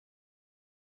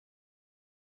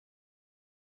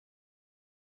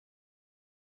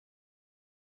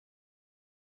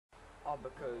Oh,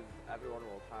 because everyone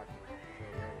will pack.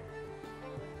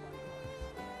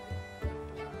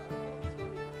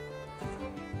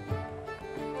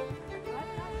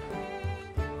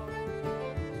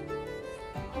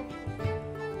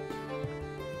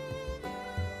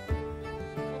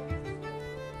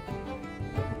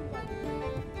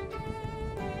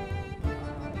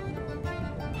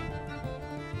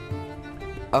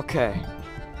 Okay,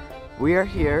 we are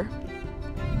here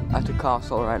at the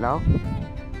castle right now.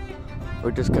 We're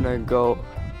just gonna go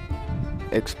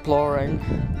exploring,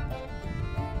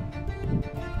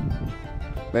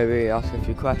 maybe ask a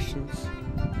few questions.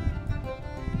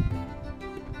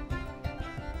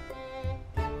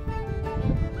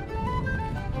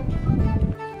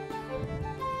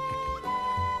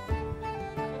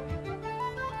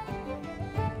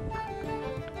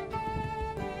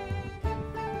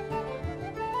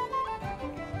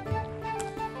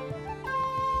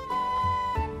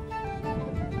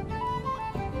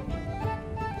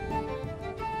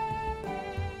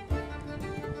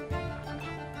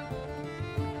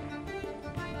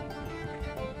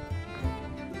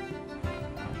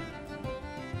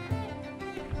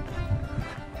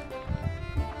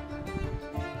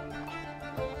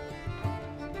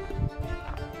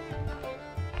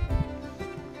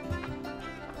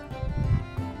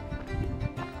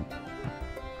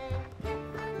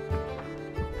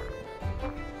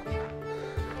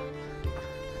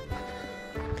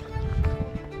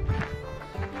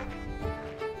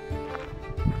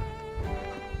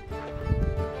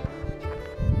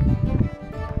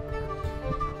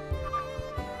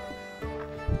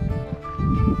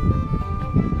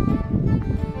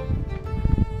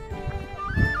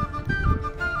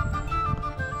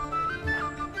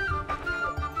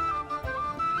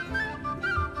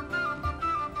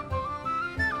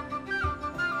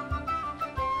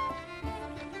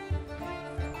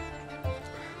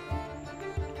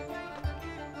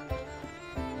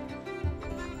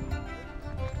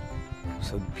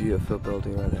 It's a beautiful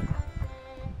building right there.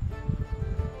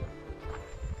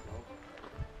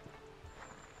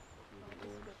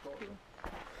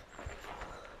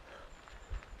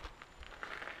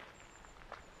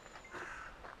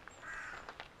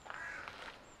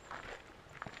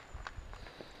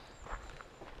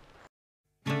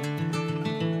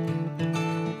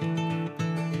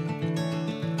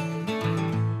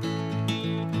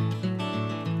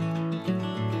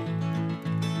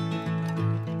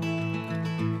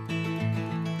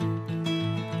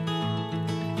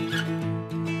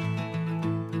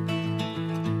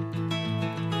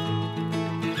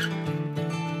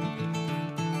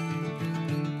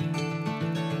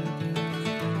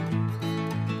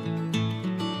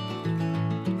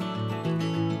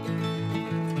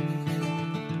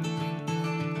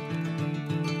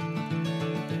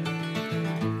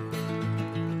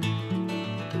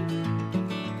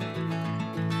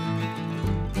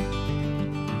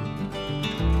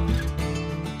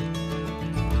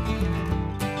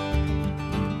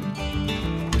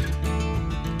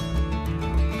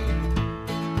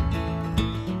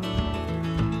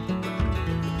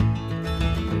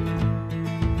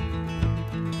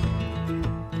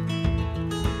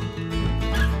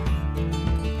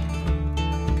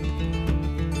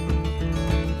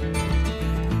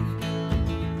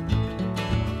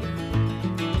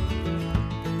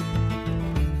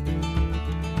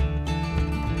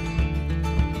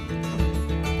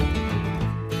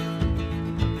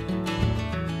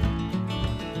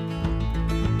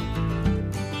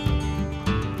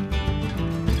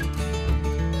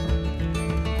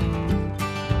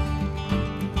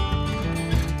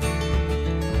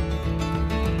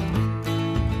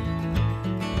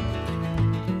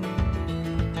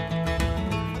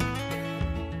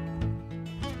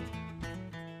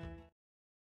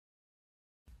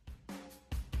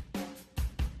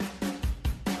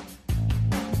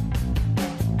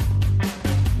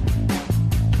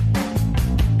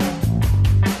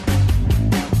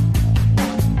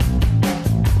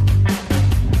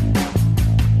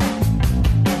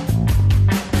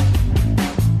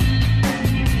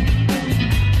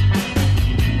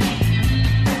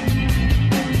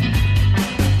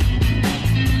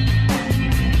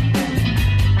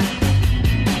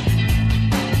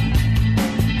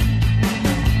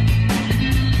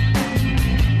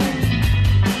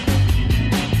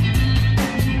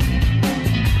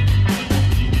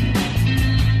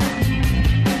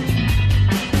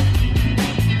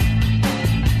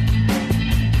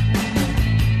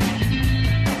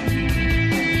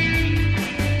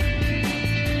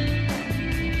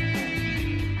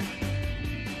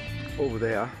 Over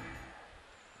there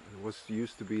it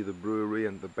used to be the brewery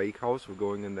and the bakehouse. We're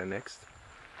going in there next.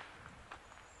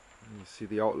 You see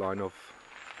the outline of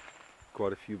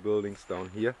quite a few buildings down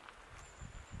here.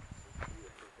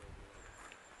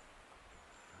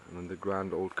 And then the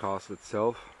grand old castle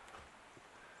itself,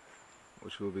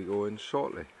 which we'll be going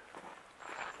shortly.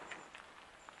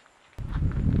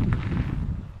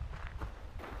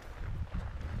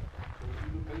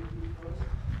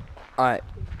 Alright,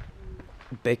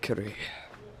 bakery.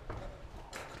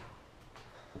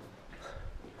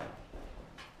 I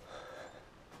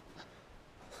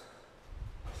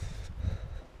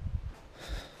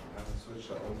haven't switched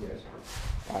that on yet.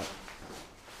 Alright.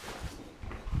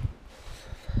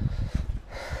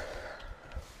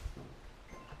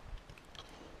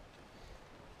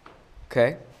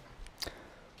 Okay,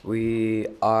 we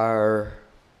are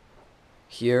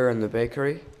here in the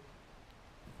bakery.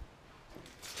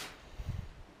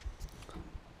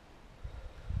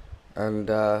 And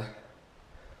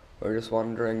we're just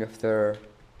wondering if there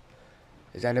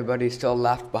is anybody still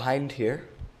left behind here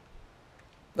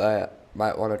that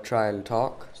might want to try and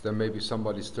talk. Is there maybe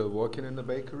somebody still working in the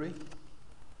bakery?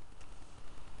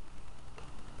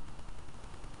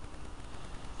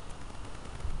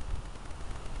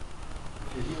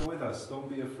 If you're here with us, don't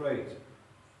be afraid.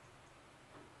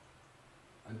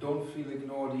 And don't feel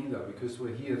ignored either, because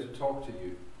we're here to talk to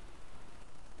you.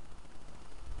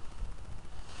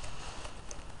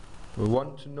 We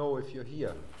want to know if you're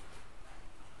here.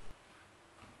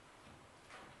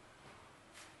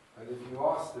 And if you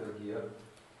are still here,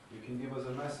 you can give us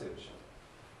a message.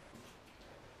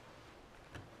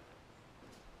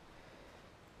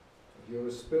 If you're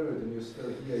a spirit and you're still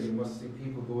here, you must see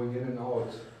people going in and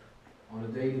out on a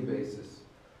daily basis.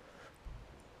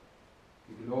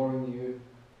 Ignoring you,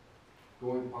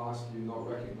 going past you, not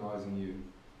recognizing you.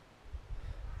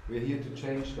 We're here to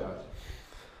change that.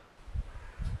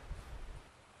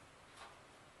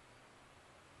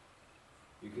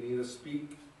 You can either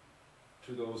speak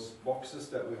to those boxes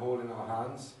that we hold in our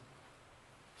hands,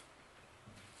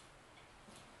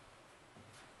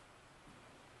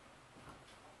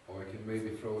 or you can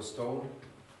maybe throw a stone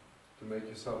to make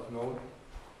yourself known.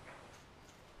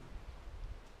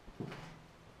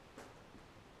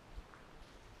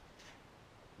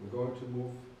 We're going to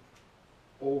move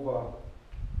over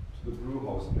to the brew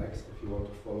house next, if you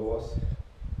want to follow us.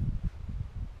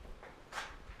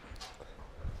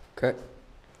 Okay.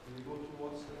 Can you go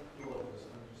towards that door? Because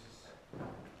I'm just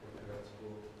prepared to go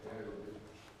there a little bit.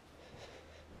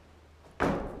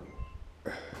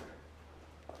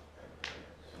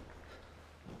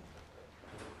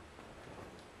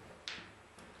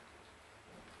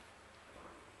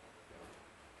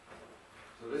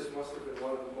 So this must have been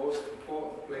one of the most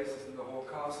important places in the whole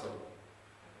castle.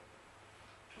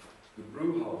 The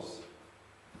brew house.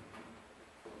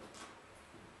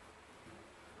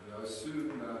 And I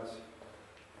assume that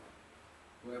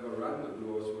whoever ran the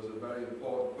brewers was a very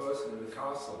important person in the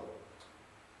castle.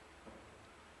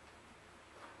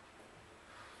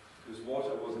 Because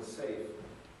water wasn't safe.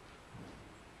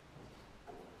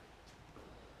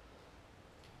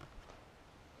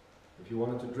 If you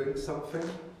wanted to drink something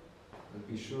and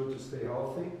be sure to stay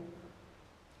healthy,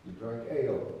 you drank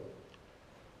ale.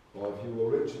 Or if you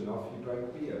were rich enough, you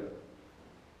drank beer.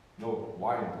 No,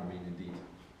 wine, I mean, indeed.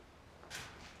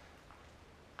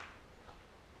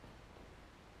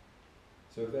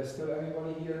 So if there's still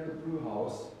anybody here in the brew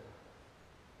house,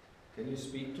 can you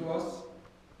speak to us?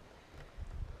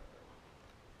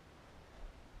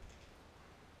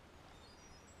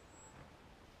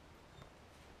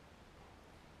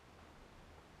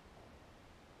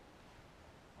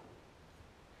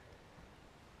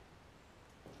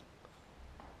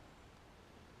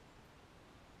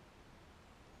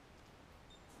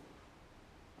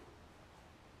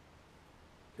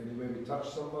 Can you maybe touch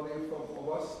somebody of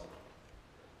us?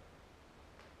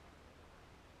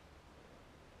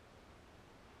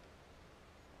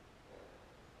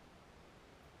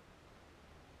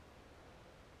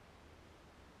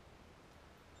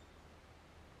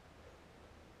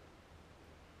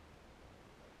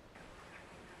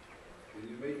 Can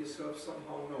you make yourself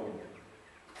somehow known?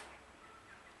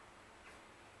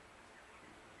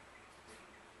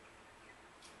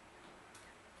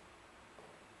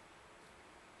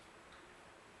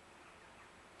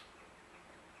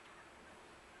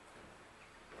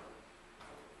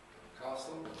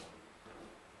 Castle?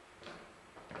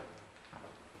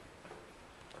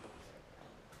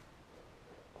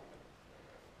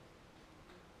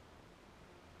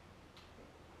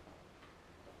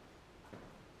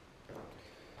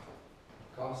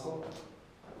 Castle?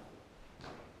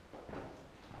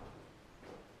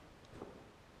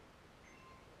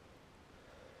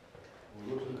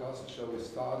 We'll go to the castle. So shall we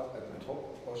start at the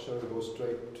top or shall we go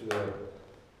straight to the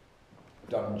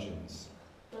dungeons?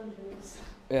 Dungeons.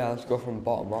 Yeah, let's go from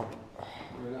bottom up.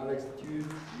 Well, Alex, did you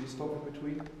stop in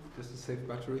between just to save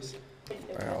batteries?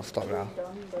 Alright, I'll stop now.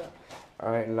 Done, but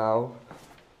Alright, now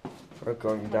we're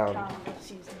going my down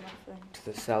camera's using my phone. to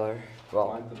the cellar.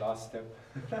 Well, Find the last step.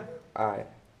 alright.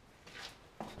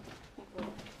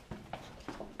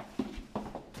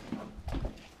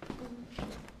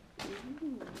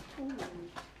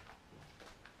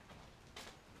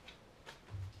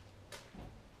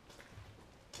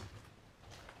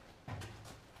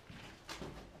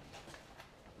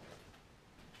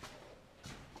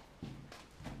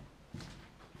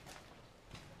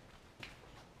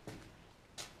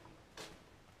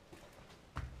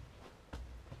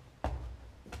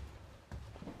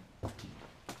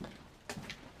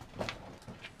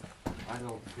 I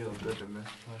don't feel good in this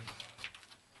place.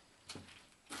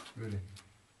 Really?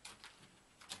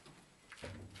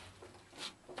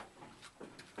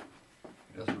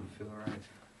 It doesn't feel right.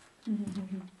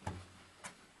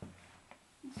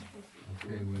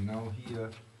 Okay, we're now here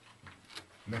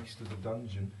next to the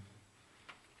dungeon.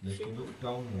 And if you look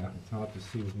down here, it's hard to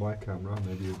see with my camera,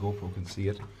 maybe your GoPro can see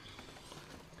it.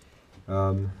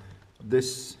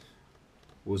 This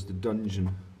was the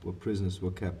dungeon where prisoners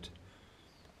were kept.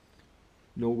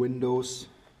 No windows,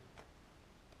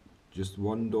 just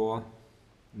one door,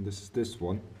 and this is this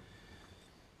one.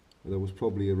 There was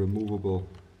probably a removable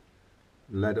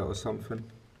ladder or something.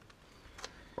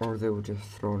 Or they were just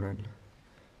thrown in.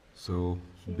 So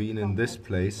being in this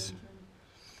place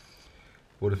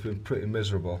would have been pretty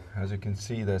miserable. As you can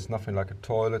see, there's nothing like a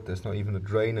toilet, there's not even a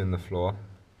drain in the floor.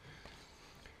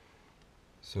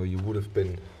 So you would have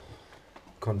been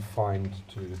confined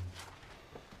to,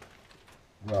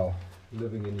 well,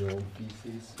 living in your own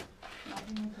feces.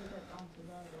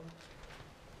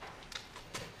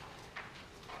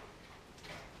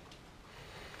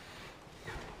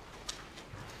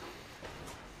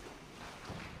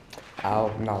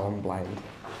 Ow, now I'm blind.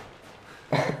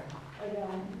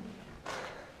 Again.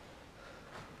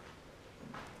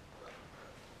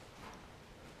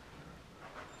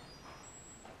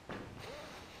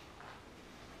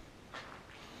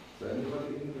 Is there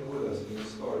anybody in here with us in the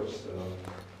storage cellar?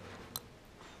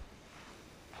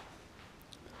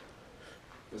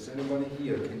 Is anybody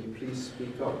here? Can you please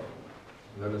speak up?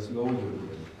 Let us know you're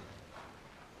here.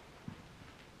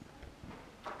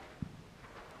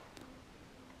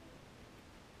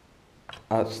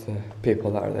 That's the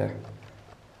people that are there.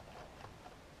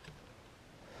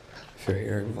 If you're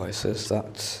hearing voices,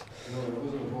 that's... No, it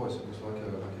wasn't a voice, it was like a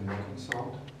knocking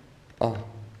sound. Oh,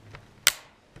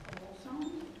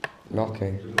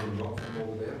 knocking. There's a little knock from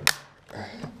over there.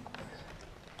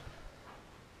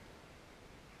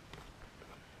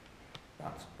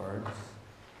 That's birds.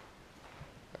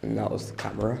 And that was the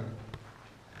camera.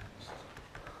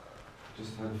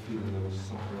 Just had a feeling there was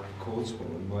something like a cold spot.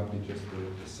 It might be just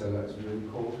the cellar is really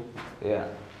cold. Yeah.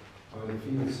 I mean, it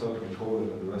feels certainly colder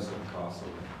than the rest of the castle.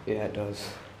 Yeah, it does.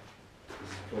 This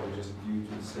is probably just due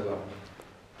to the cellar.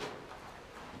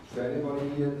 Is there anybody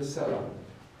here in the cellar?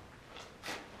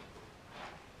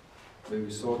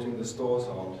 Maybe sorting the stores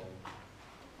out.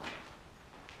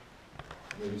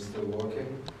 Maybe still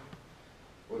working.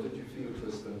 What did you feel,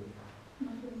 Tristan,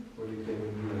 when you came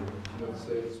in here? Did you not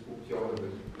say it spooked you out a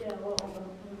bit? Yeah, well, I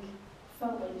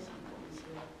felt like something was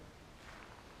here.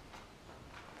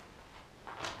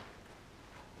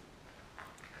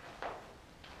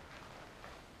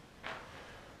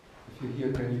 If you're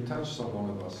here, can you touch someone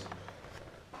of us?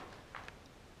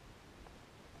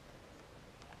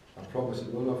 I promise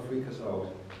it will not freak us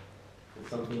out. It's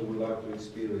something we would like to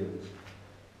experience.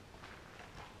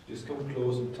 Just come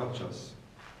close and touch us.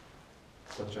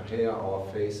 Touch our hair, our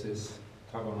faces,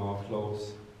 tug on our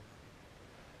clothes.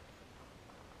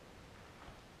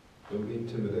 Don't be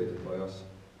intimidated by us.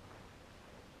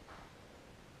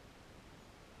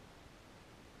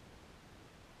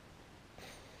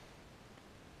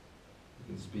 You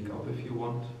can speak up if you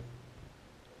want.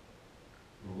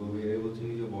 Or we'll be able to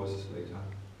hear your voices later.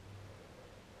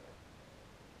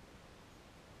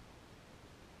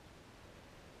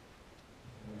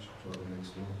 I should try the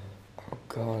next one. Oh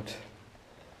God.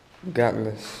 I'm getting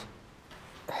this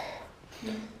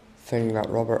thing that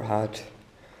Robert had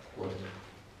What?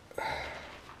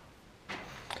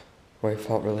 where he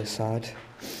felt really sad.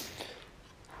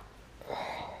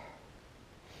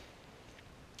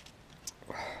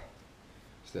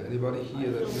 Is there anybody here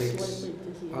I that feel makes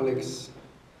slightly dizzy. Alex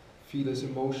feel his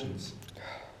emotions?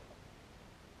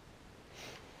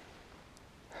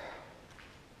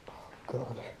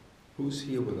 God. Who's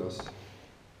here with us?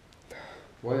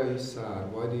 Why are you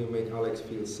sad? Why do you make Alex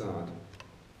feel sad?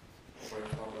 Why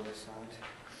probably sad?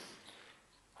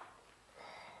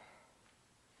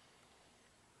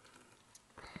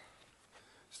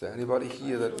 Is there anybody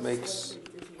here that makes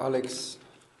Alex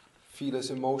feel his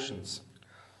emotions?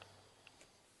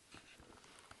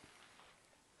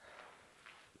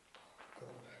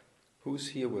 Who's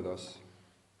here with us?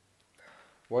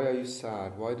 Why are you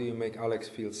sad? Why do you make Alex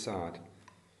feel sad?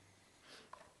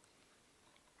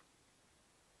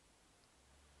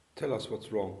 Tell us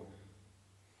what's wrong.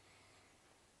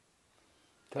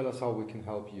 Tell us how we can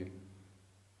help you.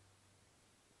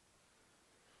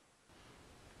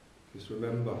 Just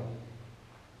remember,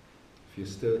 if you're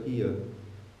still here,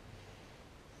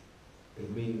 it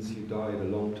means you died a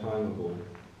long time ago.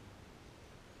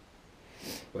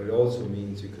 But it also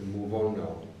means you can move on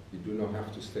now. You do not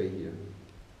have to stay here.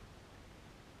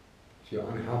 If you're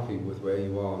unhappy with where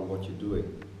you are and what you're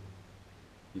doing,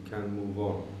 you can move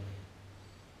on.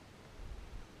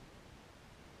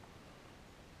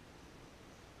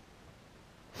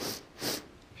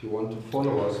 If you want to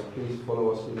follow us, please follow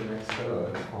us to the next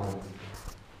cellar, that's fine.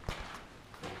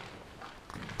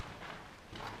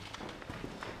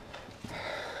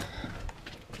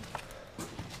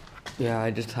 Yeah, I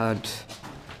just had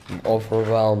an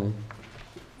overwhelming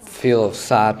feel of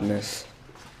sadness.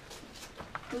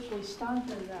 Usually stand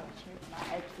for that, which makes my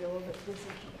head feel a bit dizzy.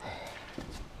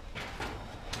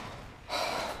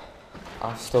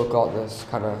 I've still got this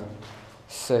kind of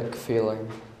sick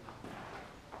feeling.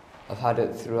 I've had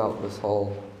it throughout this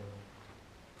whole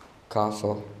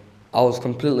castle. I was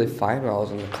completely fine when I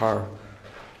was in the car.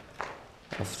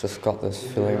 I've just got this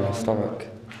feeling in my stomach.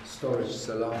 Storage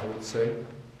cellar, I would say.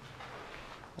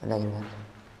 Another one.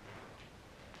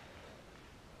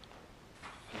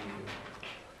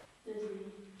 Dizzy.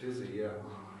 Dizzy, yeah.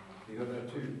 You got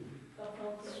that too? I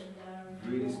felt it in there.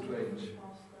 And Really I walked strange.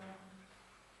 past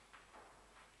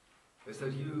there. Is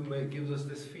that you gives us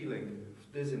this feeling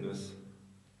of dizziness?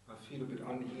 I feel a bit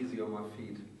uneasy on my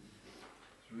feet.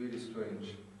 It's really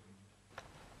strange.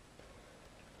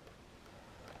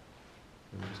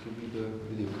 Just give me the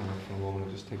video camera for a moment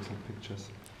and just take some pictures.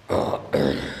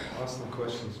 Ask some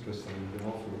questions, Tristan. You've been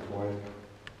awfully quiet.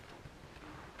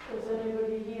 Does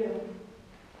anybody here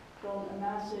want a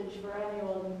message for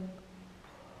anyone?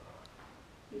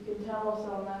 You can tell us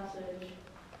our message.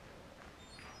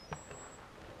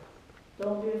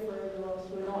 Don't be afraid of us.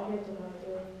 We're not here to hurt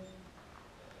you.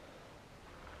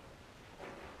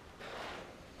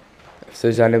 If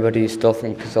there's anybody you still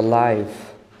think is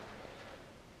alive,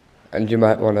 and you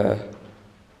might want to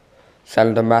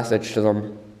send a message to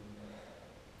them,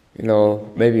 you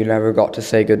know, maybe you never got to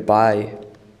say goodbye.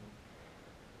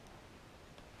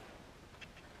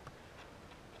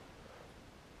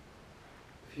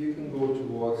 If you can go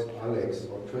towards Alex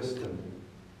or Tristan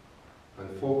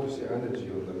and focus your energy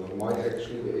on them, I might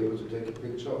actually be able to take a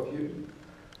picture of you.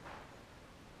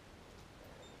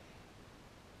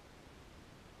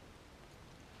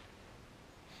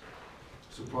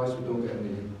 Surprised we don't get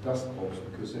any dust pops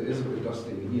because it is a bit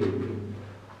dusty in here. You can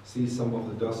see some of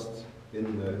the dust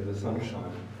in the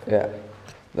sunshine. Yeah,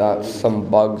 that's some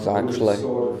bugs I was actually.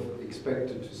 sort of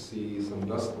expected to see some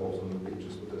dust pops on the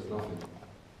pictures, but there's nothing.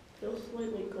 Feels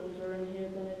slightly colder in here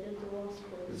than it did the last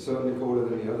place. It's certainly colder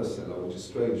than the other cellar, which is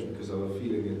strange because I have a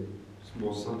feeling it's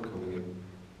more sun coming in.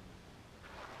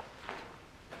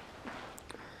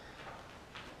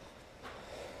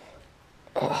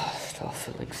 Oh, still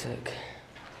feeling sick.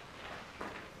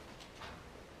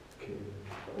 Okay,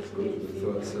 let's go to the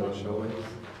third cellar, shall we?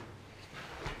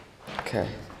 Okay.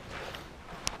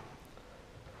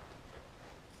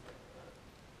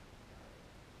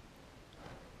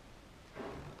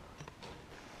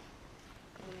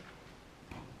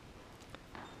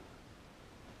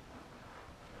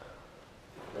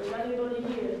 There's anybody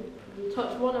here? You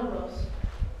touch one of us.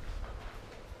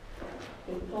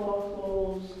 You pull our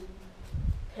clothes,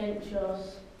 pinch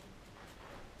us,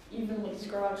 evenly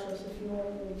scratch us if you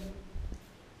want me.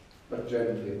 But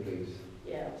gently, please.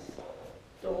 Yes.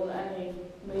 Don't want any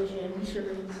major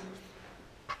injuries.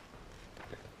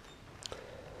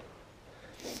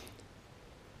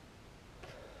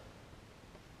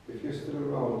 If you're still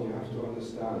around, you have to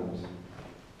understand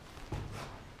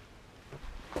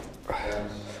that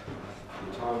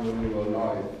the time when you were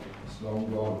alive is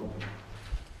long gone.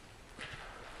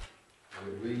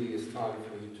 And it really is time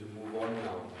for you to move on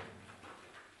now.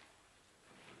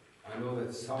 I know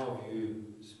that some of you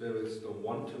spirits don't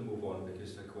want to move on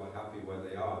because they're quite happy where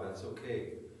they are. That's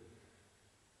okay.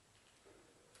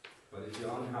 But if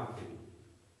you're unhappy,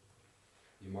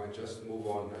 you might just move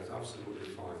on. That's absolutely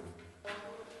fine.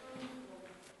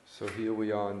 So here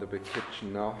we are in the big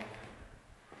kitchen now.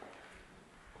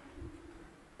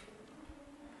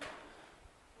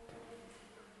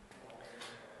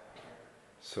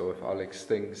 So if Alex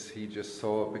thinks he just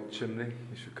saw a big chimney,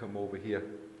 he should come over here.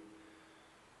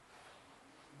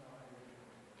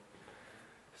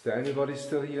 Is there anybody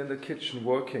still here in the kitchen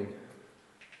working?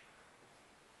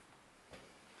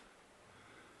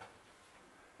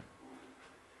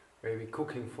 Maybe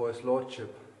cooking for his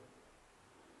lordship.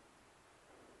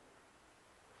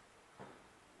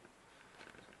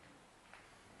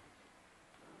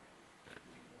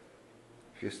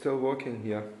 If you're still working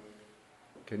here,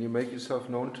 can you make yourself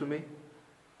known to me?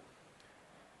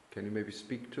 Can you maybe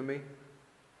speak to me?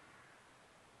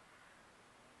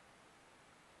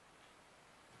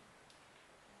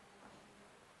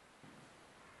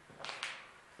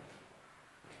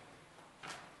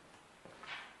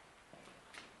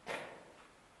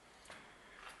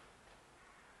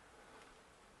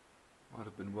 Might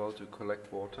have been well to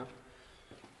collect water.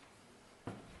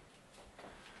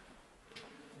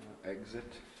 Exit.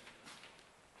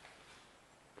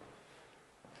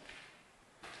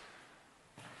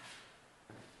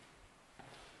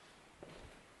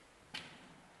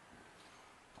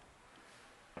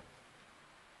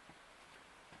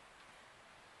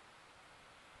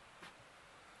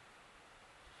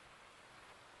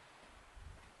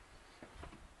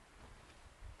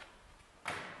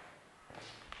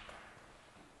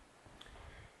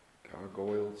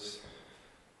 Gargoyles.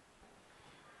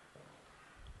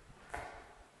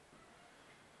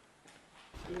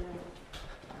 Yeah.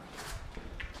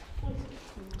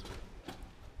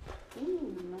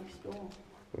 Ooh, nice door.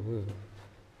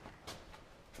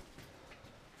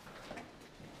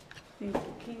 Need the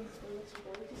keys for this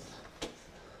place.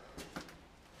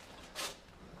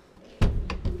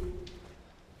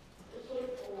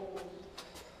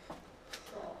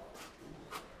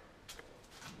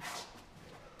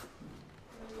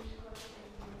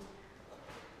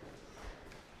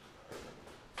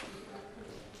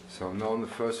 So I'm now on the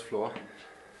first floor.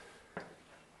 It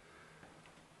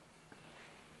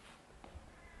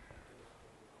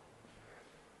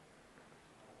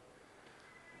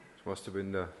must have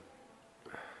been the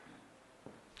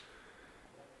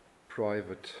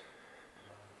private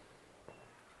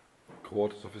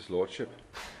quarters of his lordship.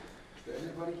 Is there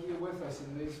anybody here with us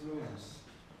in these rooms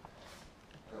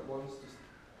that wants to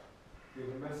give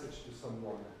a message to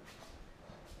someone?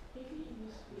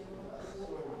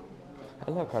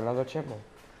 Oh, look, another chimney.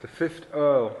 The 5th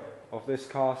Earl of this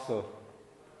castle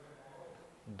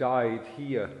died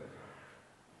here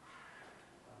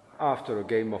after a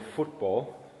game of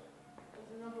football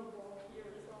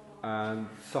and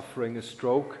suffering a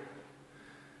stroke.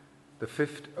 The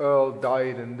 5th Earl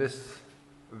died in this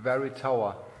very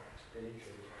tower.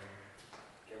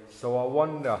 So I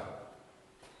wonder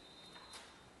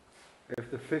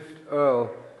if the 5th Earl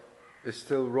is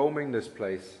still roaming this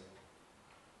place.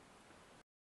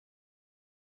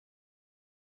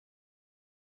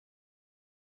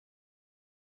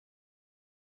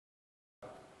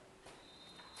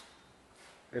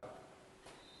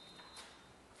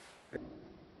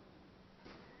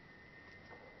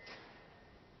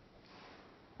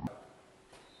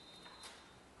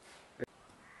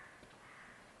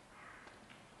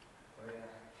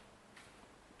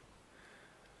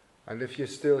 And if you're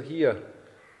still here,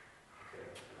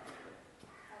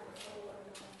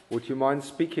 would you mind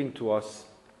speaking to us?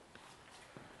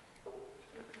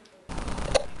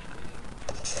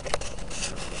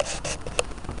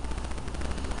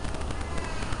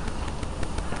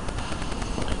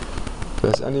 If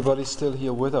there's anybody still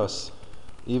here with us,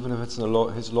 even if it's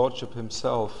his lordship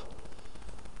himself,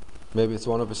 maybe it's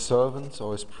one of his servants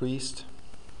or his priest.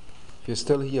 If you're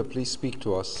still here, please speak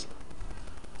to us.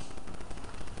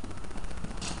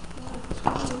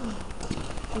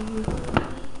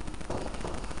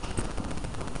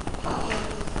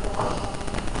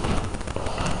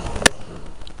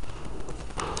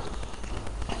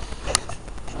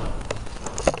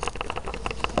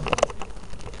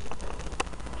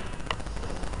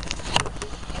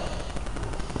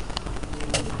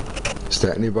 Is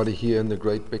there anybody here in the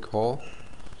great big hall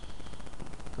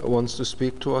that wants to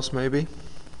speak to us, maybe?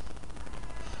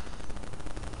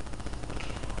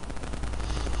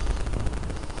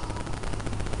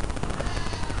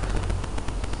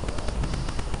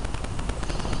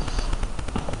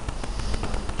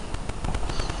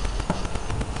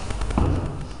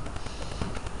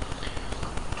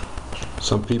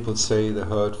 Some people say they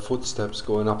heard footsteps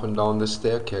going up and down the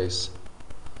staircase.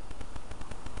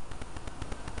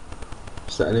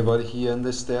 Is there anybody here in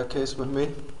this staircase with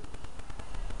me?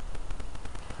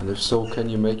 And if so, can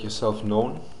you make yourself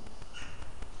known?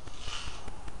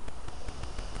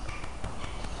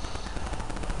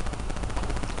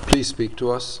 Please speak to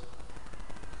us.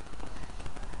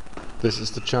 This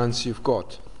is the chance you've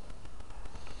got.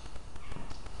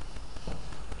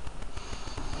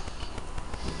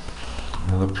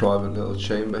 Another private little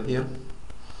chamber here.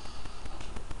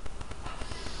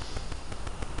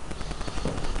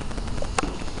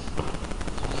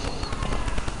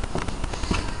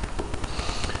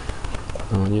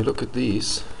 And when you look at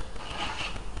these,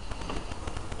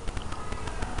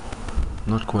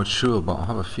 not quite sure, but I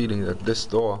have a feeling that this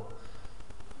door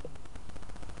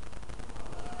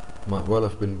might well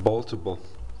have been boltable.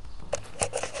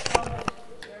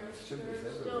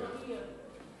 Still here.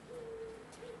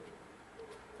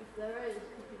 If there is,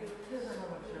 could you give us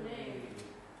the name?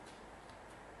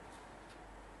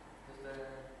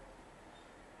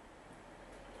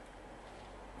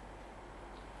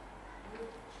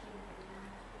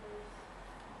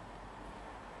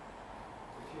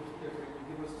 If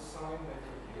you give us a sign, then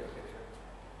you'll hear it.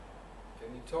 Can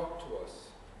you talk to us?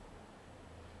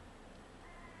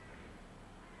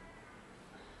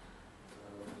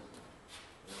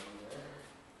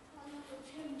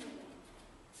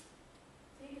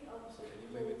 Can you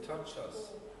maybe touch us?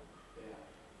 Yeah.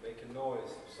 Make a noise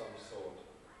of some sort.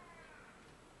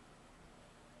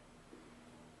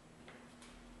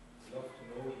 Love to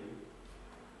know you.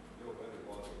 You're very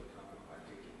bothered with coming by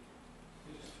digging.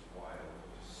 You're just wild.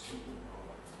 You're just super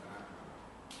like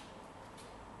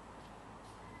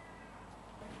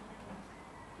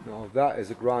that. Now that is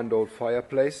a grand old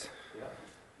fireplace. Yeah.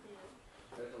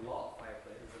 There's a lot of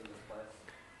fireplaces in this place.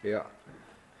 Yeah.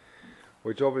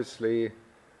 Which obviously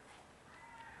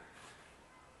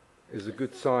is a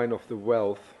good sign of the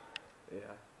wealth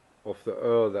Yeah. of the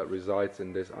earl that resides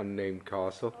in this unnamed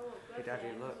castle. Hey,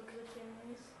 Daddy, look.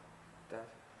 Dad.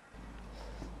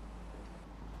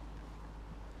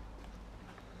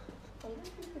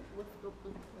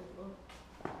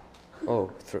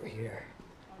 Oh, through here.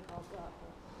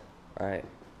 Alright.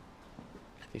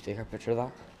 You take a picture of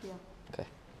that? Yeah. Okay.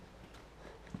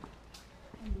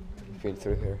 Been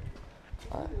through here.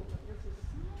 Alright.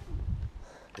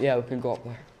 Yeah, we can go up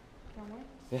there. Can we?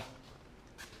 Yeah.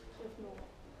 If not,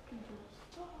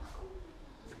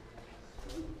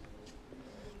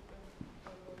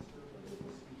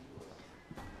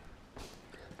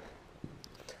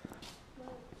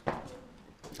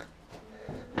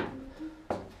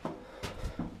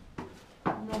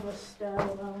 another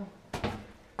stairwell.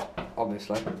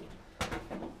 Obviously.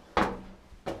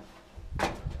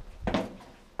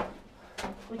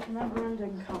 Like a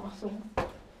never-ending castle.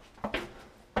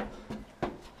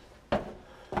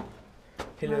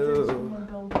 Imagine someone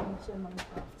building this in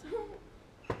Minecraft. Here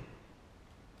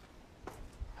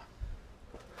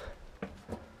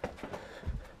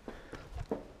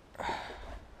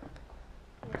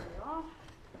we are.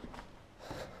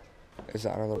 Is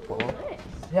that another wall? This.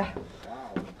 Yeah.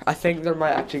 Wow. I think there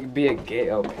might actually be a gate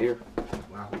up here.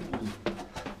 Wow.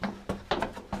 I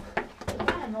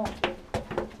don't know.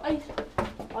 I used to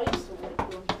like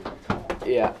going to the top.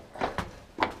 Yeah.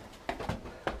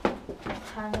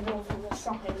 Hanging over the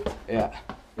side. Yeah.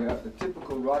 Yeah, the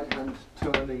typical right-hand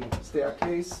turning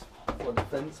staircase for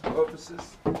defense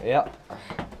purposes. Yeah.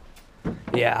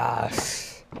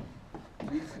 Yes.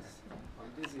 Jesus,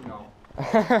 I'm dizzy now.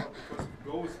 Because of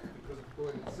ghosts, because of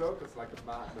going in circles like a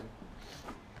madman.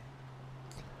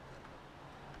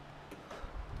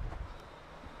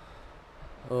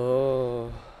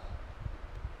 Oh.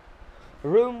 A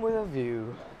room with a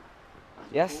view.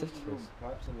 Yes, it is.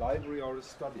 Perhaps a library or a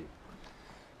study.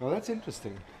 Now that's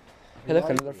interesting. Hey, look,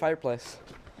 Library. another fireplace.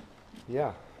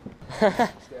 Yeah. Is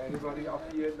there anybody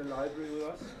up here in the library with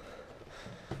us?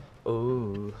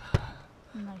 Oh.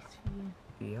 Nice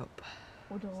view. Yep.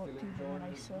 Would have looked even enjoying the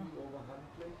nicer. view over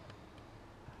Huntley,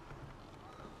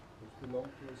 which belong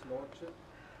to his lordship,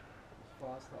 as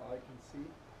far as the eye can see.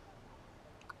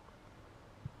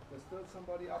 There's still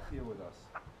somebody up here with us.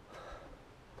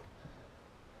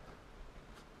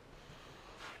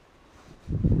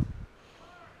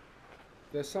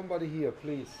 There's somebody here,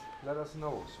 please. Let us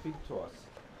know. Speak to us.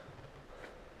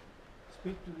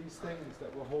 Speak to these things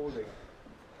that we're holding.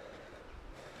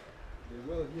 They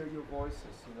will hear your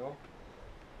voices, you know.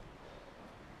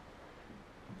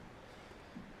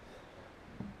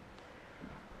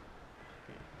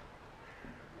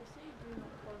 I say do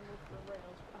not climb over the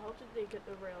rails, but how did they get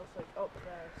the rails like up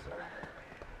there? So I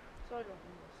don't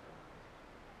understand.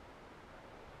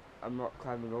 I'm not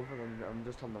climbing over them, I'm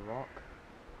just on the rock.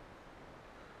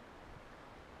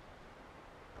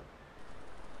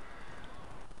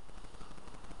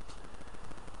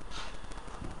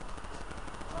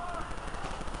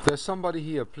 There's somebody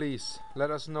here, please. Let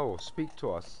us know. Speak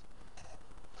to us.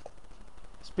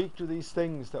 speak to these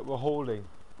things that we're holding.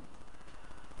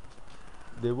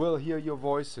 They will hear your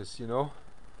voices, you know.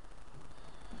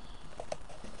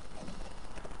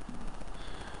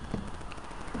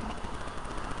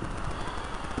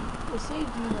 They say do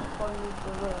not use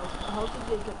the rails, but how did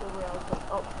they get the rails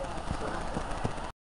like up there? So